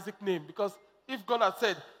put Isaac's name, because if God had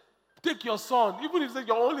said, "Take your son," even if he said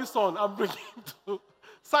your only son, I'm bringing him to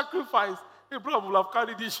sacrifice, Abraham would have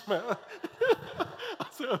carried Ishmael. I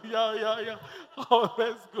said, yeah. Oh,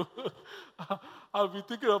 let's go. I'll be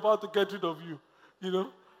thinking about to get rid of you.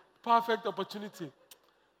 Perfect opportunity.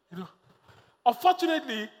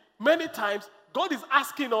 Unfortunately, many times, God is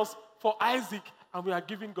asking us for Isaac, and we are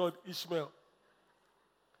giving God Ishmael.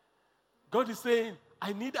 God is saying,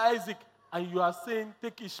 I need Isaac, and you are saying,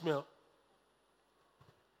 take Ishmael.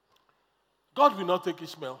 God will not take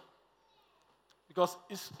Ishmael because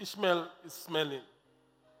Ishmael is smelling.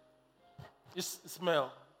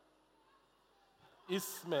 Ishmael.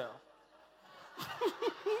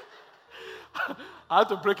 I had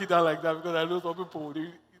to break it down like that because I know some people will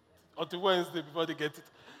until Wednesday before they get it.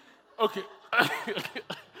 Okay.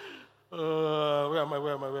 Where am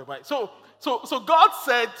I? So God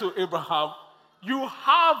said to Abraham, you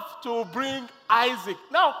have to bring Isaac.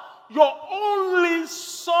 Now, your only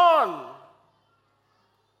son,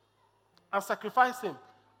 and sacrifice him.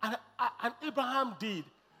 And Abraham did.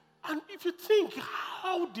 And if you think,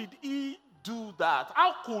 how did he do that?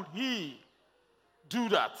 How could he do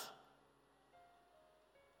that?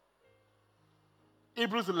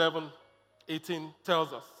 Hebrews 11:18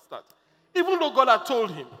 tells us that even though God had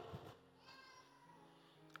told him,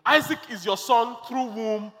 Isaac is your son through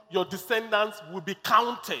whom your descendants will be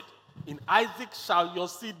counted. In Isaac shall your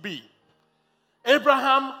seed be.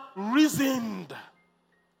 Abraham reasoned.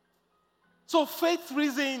 So faith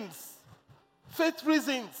reasons.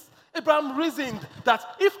 Abraham reasoned that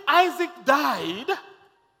if Isaac died,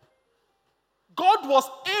 God was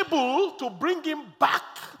able to bring him back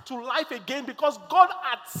to life again because God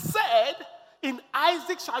had said, in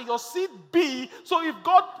Isaac shall your seed be. So if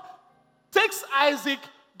God takes Isaac,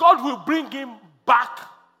 God will bring him back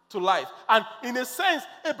to life. And in a sense,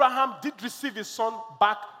 Abraham did receive his son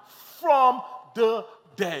back from the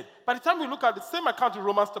dead. By the time we look at the same account in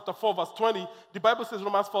Romans chapter 4, verse 20, the Bible says,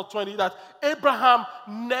 Romans 4:20, that Abraham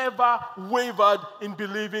never wavered in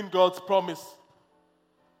believing God's promise.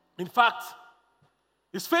 In fact,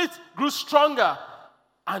 his faith grew stronger,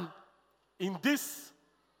 and in this,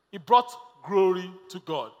 he brought glory to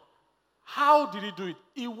God. How did he do it?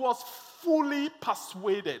 He was fully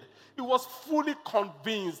persuaded. He was fully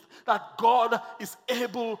convinced that God is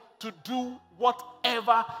able to do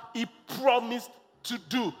whatever he promised to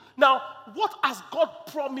do. Now, what has God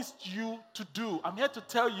promised you to do? I'm here to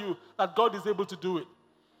tell you that God is able to do it.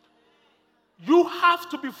 You have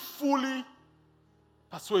to be fully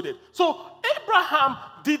persuaded. So Abraham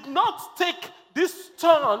did not take this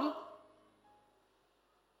turn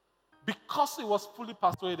because he was fully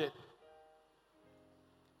persuaded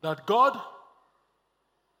that God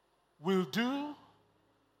will do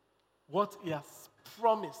what he has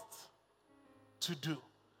promised to do.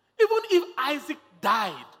 Even if Isaac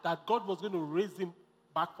died, that God was going to raise him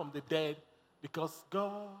back from the dead because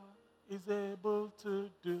God is able to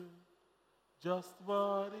do just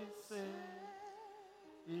what he said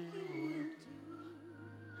he would do.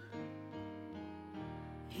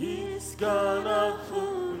 He's gonna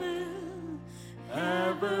fulfill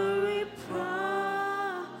every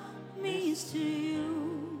promise to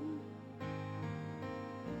you.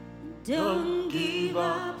 Don't give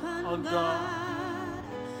up on God,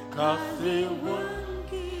 'cause he won't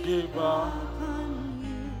give up on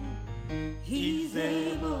you. He's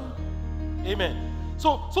able. Amen.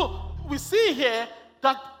 So we see here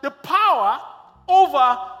that the power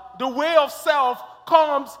over the way of self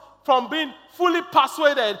comes from being fully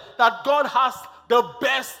persuaded that God has the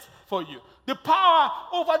best for you. The power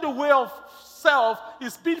over the way of self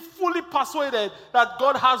is being fully persuaded that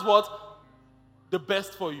God has what? The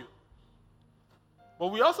best for you. But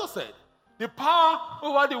we also said the power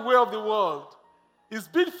over the way of the world is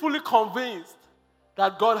being fully convinced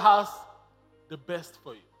that God has the best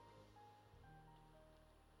for you.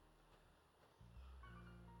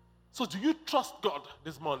 So do you trust God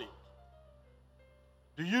this morning?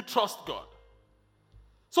 Do you trust God?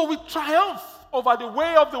 So we triumph over the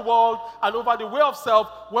way of the world and over the way of self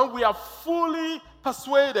when we are fully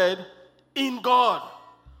persuaded in God.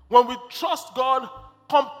 When we trust God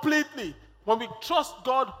completely. When we trust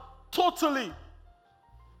God totally.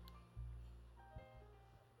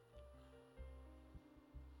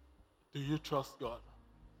 Do you trust God?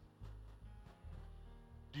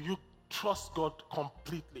 Do you trust God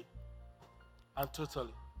completely and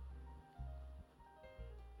totally?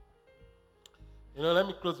 You know, let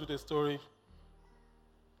me close with a story.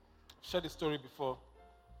 I've shared the story before.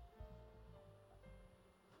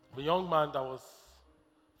 A young man that was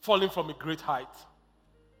falling from a great height.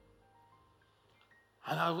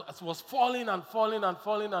 And as he was falling and falling and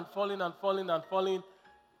falling and falling and falling and falling,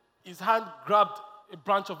 his hand grabbed a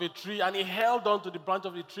branch of a tree and he held on to the branch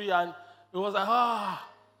of the tree and it was like,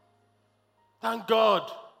 thank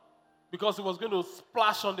God, because he was going to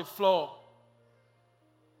splash on the floor.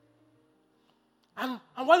 And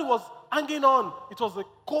while he was hanging on, it was a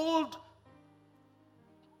cold,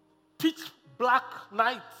 pitch black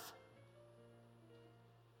night.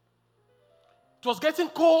 It was getting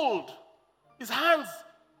cold. His hands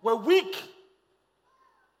were weak.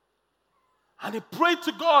 And he prayed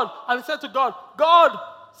to God and he said to God, God,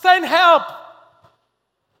 send help.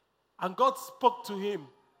 And God spoke to him.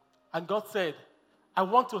 And God said, I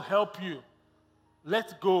want to help you.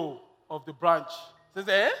 Let go of the branch. He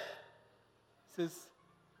says, He says,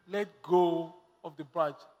 let go of the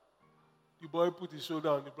branch. The boy put his shoulder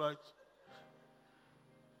on the branch.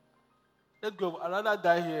 Let go. I'd rather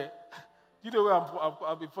die here. Do you know where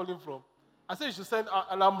I've been falling from? I said you should send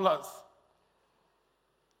an ambulance.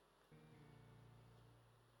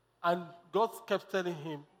 And God kept telling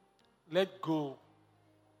him, let go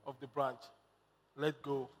of the branch. Let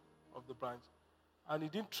go of the branch. And he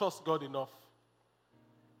didn't trust God enough.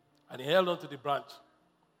 And he held on to the branch.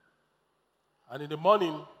 And in the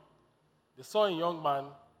morning, they saw a young man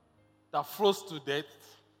that froze to death,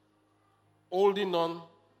 holding on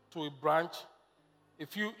to a branch a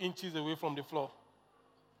few inches away from the floor.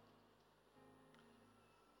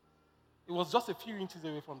 It was just a few inches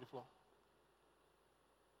away from the floor.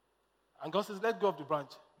 And God says, let go of the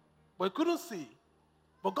branch. But he couldn't see.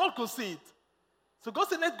 But God could see it. So God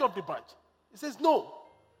said, let go of the branch. He says, no.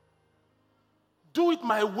 Do it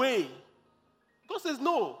my way. God says,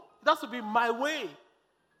 no. It has to be my way.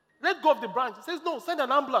 Let go of the branch. He says, no, send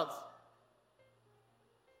an ambulance.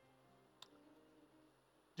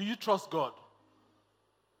 Do you trust God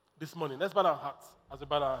this morning? Let's bow our hearts as we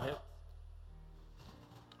bow our heads.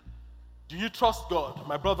 Do you trust God,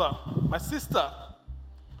 my brother, my sister?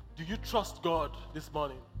 Do you trust God this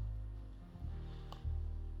morning?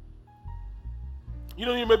 You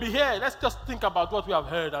know, you may be here. Let's just think about what we have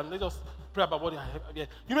heard and let's just pray about what we have heard.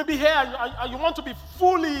 You may be here and you want to be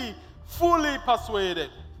fully persuaded.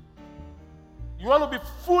 You want to be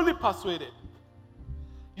fully persuaded.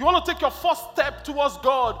 You want to take your first step towards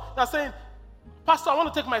God. You're saying, Pastor, I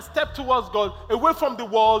want to take my step towards God, away from the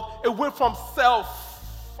world, away from self.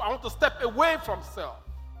 I want to step away from self.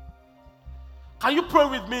 Can you pray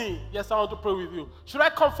with me? Yes, I want to pray with you. Should I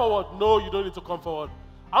come forward? No, you don't need to come forward.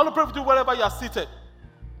 I want to pray with you wherever you are seated.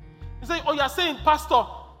 You say, oh, you are saying, Pastor,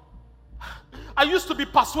 I used to be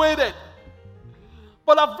persuaded,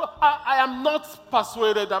 but I am not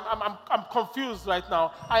persuaded. I'm confused right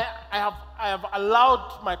now. I have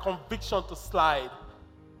allowed my conviction to slide.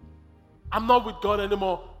 I'm not with God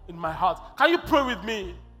anymore in my heart. Can you pray with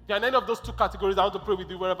me? If you're in any of those two categories, I want to pray with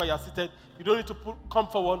you wherever you are seated. You don't need to come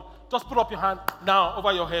forward. Just put up your hand now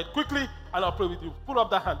over your head quickly, and I'll pray with you. Put up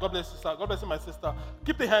that hand. God bless you, sir. God bless you, my sister.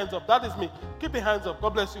 Keep the hands up. That is me. Keep the hands up.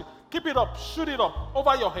 God bless you. Keep it up. Shoot it up.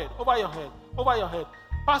 Over your head. Over your head. Over your head.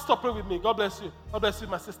 Pastor, pray with me. God bless you. God bless you,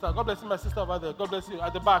 my sister. God bless you, my sister over there. God bless you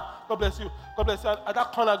at the back. God bless you. God bless you at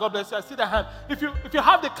that corner. God bless you. I see the hand. If you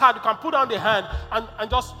have the card, you can put down the hand and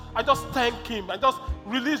just thank him and just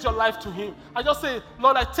release your life to him. I just say,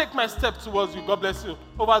 Lord, I take my step towards you. God bless you.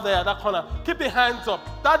 Over there at that corner. Keep the hands up.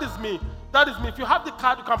 That is me. That is me. If you have the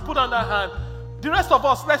card, you can put on that hand. The rest of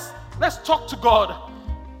us, let's talk to God.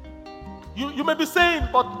 You may be saying,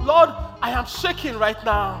 but Lord, I am shaking right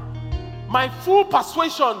now. My full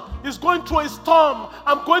persuasion is going through a storm.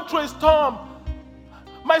 I'm going through a storm.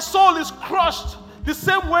 My soul is crushed. The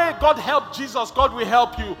same way God helped Jesus, God will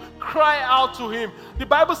help you. Cry out to him. The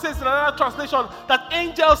Bible says in another translation that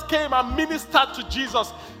angels came and ministered to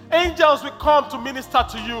Jesus. Angels will come to minister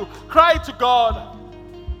to you. Cry to God.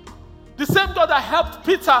 The same God that helped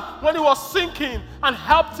Peter when he was sinking and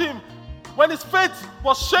helped him when his faith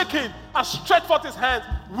was shaking and stretched forth his hands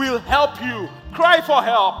will help you. Cry for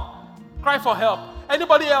help. Cry for help.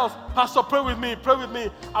 Anybody else? Pastor, pray with me. Pray with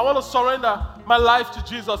me. I want to surrender my life to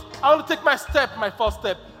Jesus. I want to take my first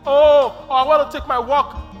step. Oh, I want to take my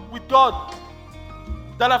walk with God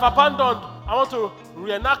that I've abandoned. I want to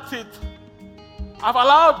reenact it. I've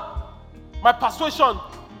allowed my persuasion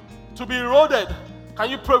to be eroded.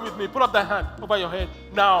 Can you pray with me? Put up that hand over your head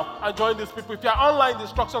now and join these people. If you're online, the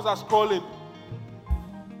instructions are scrolling.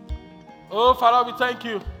 Oh, Father, we thank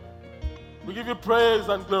you. We give you praise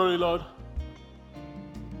and glory, Lord.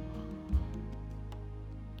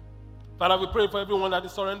 Father, we pray for everyone that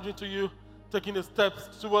is surrendering to you, taking the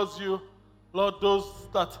steps towards you. Lord, those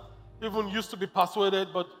that even used to be persuaded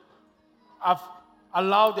but have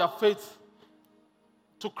allowed their faith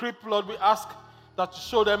to creep, Lord, we ask that you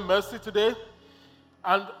show them mercy today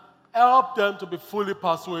and help them to be fully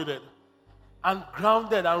persuaded and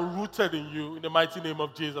grounded and rooted in you in the mighty name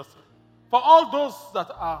of Jesus. For all those that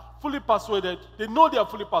are fully persuaded, they know they are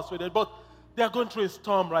fully persuaded, but they are going through a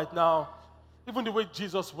storm right now. Even the way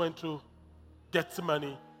Jesus went through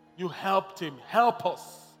Gethsemane, you helped him. Help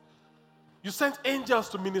us. You sent angels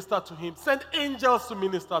to minister to him. Send angels to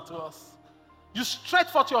minister to us. You stretch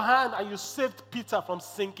forth your hand and you saved Peter from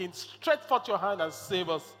sinking. Stretch forth your hand and save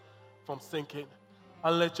us from sinking.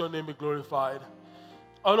 And let your name be glorified.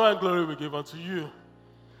 Honor and glory we give unto you.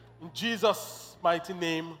 In Jesus' mighty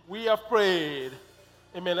name, we have prayed.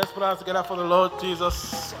 Amen. Let's put our hands together for the Lord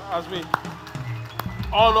Jesus as we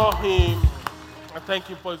honor him and thank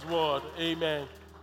him for his word. Amen.